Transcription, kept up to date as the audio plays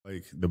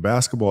like the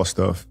basketball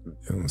stuff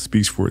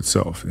speaks for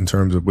itself in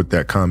terms of what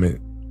that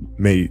comment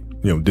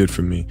did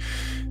for me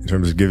in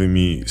terms of giving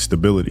me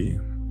stability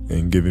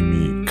and giving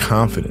me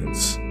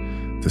confidence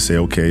to say,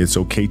 okay, it's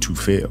okay to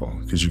fail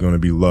because you're going to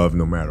be loved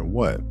no matter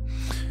what.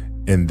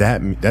 And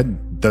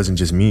that doesn't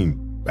just mean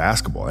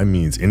basketball. That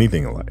means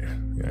anything in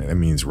life. That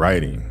means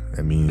writing.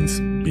 That means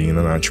being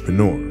an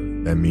entrepreneur.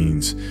 That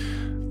means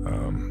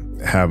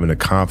having the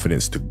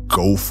confidence to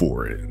go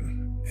for it.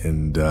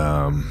 And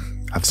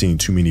I've seen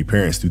too many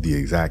parents do the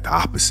exact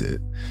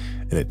opposite,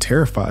 and it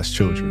terrifies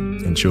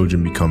children. And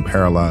children become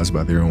paralyzed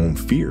by their own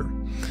fear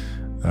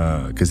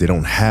because they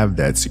don't have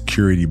that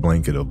security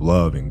blanket of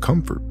love and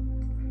comfort.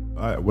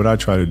 What I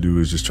try to do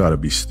is just try to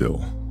be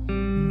still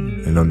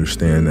and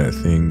understand that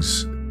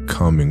things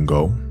come and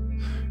go.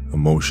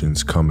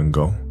 Emotions come and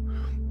go.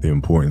 The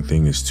important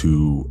thing is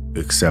to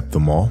accept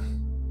them all,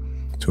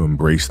 to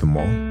embrace them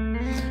all,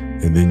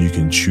 and then you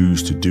can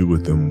choose to do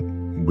with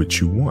them what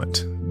you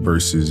want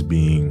versus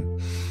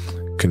being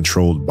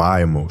controlled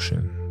by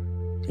emotion.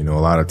 A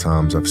lot of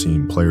times I've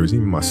seen players,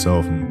 even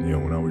myself,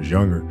 when I was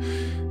younger,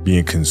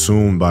 being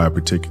consumed by a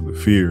particular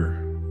fear,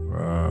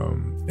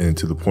 and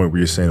to the point where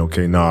you're saying,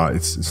 okay,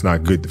 it's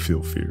not good to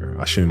feel fear.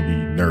 I shouldn't be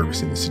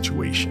nervous in a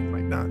situation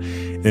like that.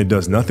 And it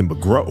does nothing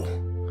but grow.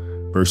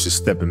 Versus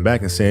stepping back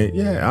and saying,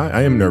 yeah,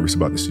 I am nervous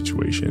about the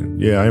situation.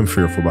 Yeah, I am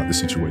fearful about the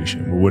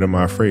situation. Well, what am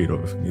I afraid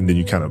of? And then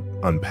you kind of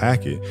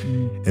unpack it.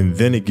 And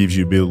then it gives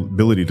you the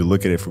ability to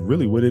look at it for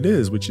really what it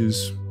is, which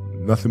is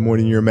nothing more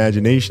than your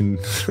imagination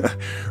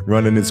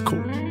running its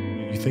course.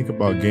 You think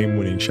about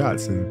game-winning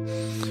shots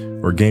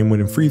or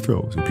game-winning free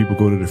throws, and people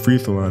go to the free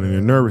throw line and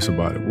they're nervous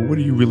about it. Well, what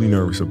are you really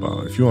nervous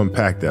about? If you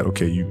unpack that,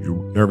 okay, you're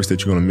nervous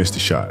that you're going to miss the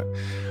shot.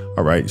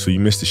 All right, so you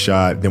missed the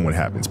shot, then what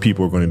happens?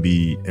 People are going to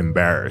be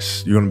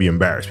embarrassed. You're going to be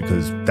embarrassed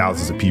because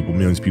thousands of people,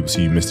 millions of people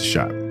see you miss the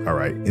shot. All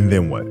right, and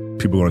then what?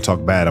 People are going to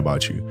talk bad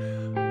about you.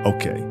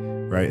 Okay,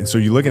 right? And so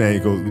you're looking at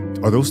it and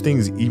go, are those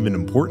things even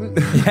important?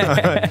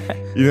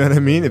 You know what I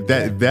mean? If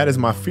that is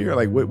my fear,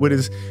 like what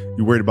is,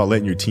 you worried about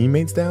letting your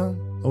teammates down?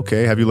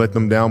 Okay, have you let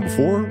them down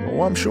before?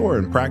 Oh, I'm sure,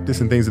 in practice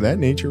and things of that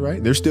nature,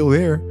 right? They're still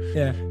there.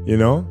 Yeah.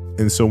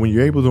 And so when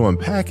you're able to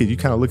unpack it, you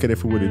kind of look at it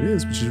for what it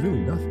is, which is really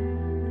nothing.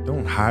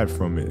 Don't hide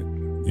from it.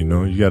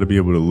 You got to be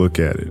able to look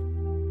at it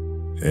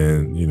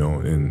and,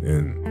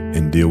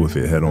 and deal with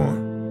it head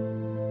on.